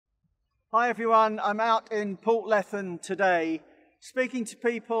Hi everyone, I'm out in Portlethen today speaking to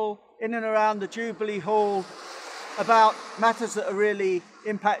people in and around the Jubilee Hall about matters that are really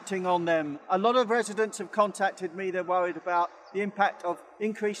impacting on them. A lot of residents have contacted me, they're worried about the impact of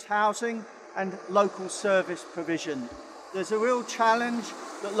increased housing and local service provision. There's a real challenge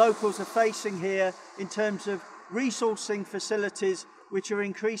that locals are facing here in terms of resourcing facilities which are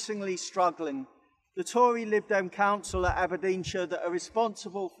increasingly struggling. The Tory Lib Dem Council at Aberdeenshire that are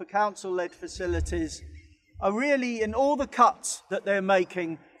responsible for council-led facilities are really, in all the cuts that they're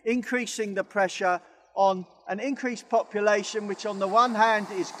making, increasing the pressure on an increased population, which on the one hand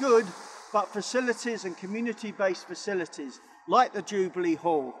is good, but facilities and community-based facilities like the Jubilee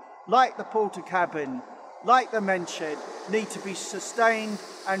Hall, like the Porter Cabin, like the Men's Shed, need to be sustained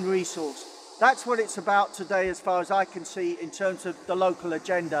and resourced. That's what it's about today as far as I can see in terms of the local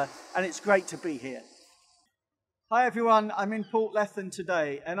agenda, and it's great to be here. Hi everyone, I'm in Portlethen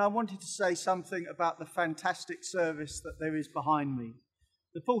today and I wanted to say something about the fantastic service that there is behind me.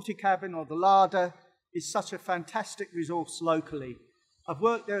 The Porter Cabin or the Larder is such a fantastic resource locally. I've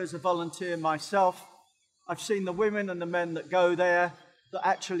worked there as a volunteer myself. I've seen the women and the men that go there that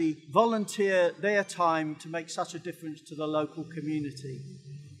actually volunteer their time to make such a difference to the local community.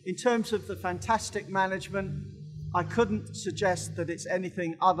 In terms of the fantastic management, I couldn't suggest that it's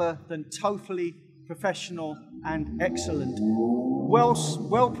anything other than totally professional and excellent.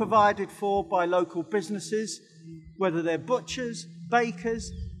 Well provided for by local businesses, whether they're butchers,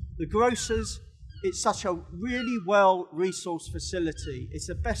 bakers, the grocers. It's such a really well-resourced facility. It's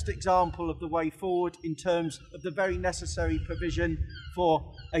the best example of the way forward in terms of the very necessary provision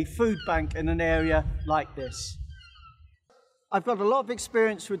for a food bank in an area like this. I've got a lot of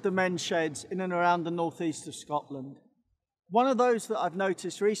experience with the men's sheds in and around the northeast of Scotland. One of those that I've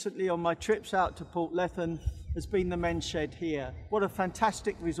noticed recently on my trips out to Portlethen has been the men's shed here. What a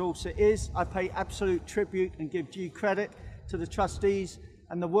fantastic resource it is. I pay absolute tribute and give due credit to the trustees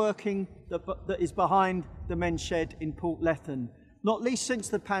and the working that is behind the men's shed in Portlethen. Not least since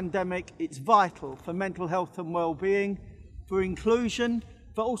the pandemic, it's vital for mental health and well-being, for inclusion,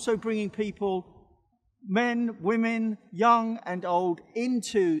 for also bringing people, men, women, young and old,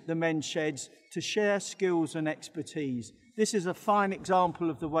 into the men's sheds to share skills and expertise. This is a fine example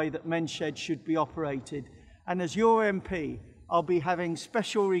of the way that men's sheds should be operated. And as your MP, I'll be having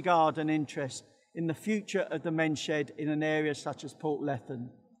special regard and interest in the future of the men's shed in an area such as Portlethen.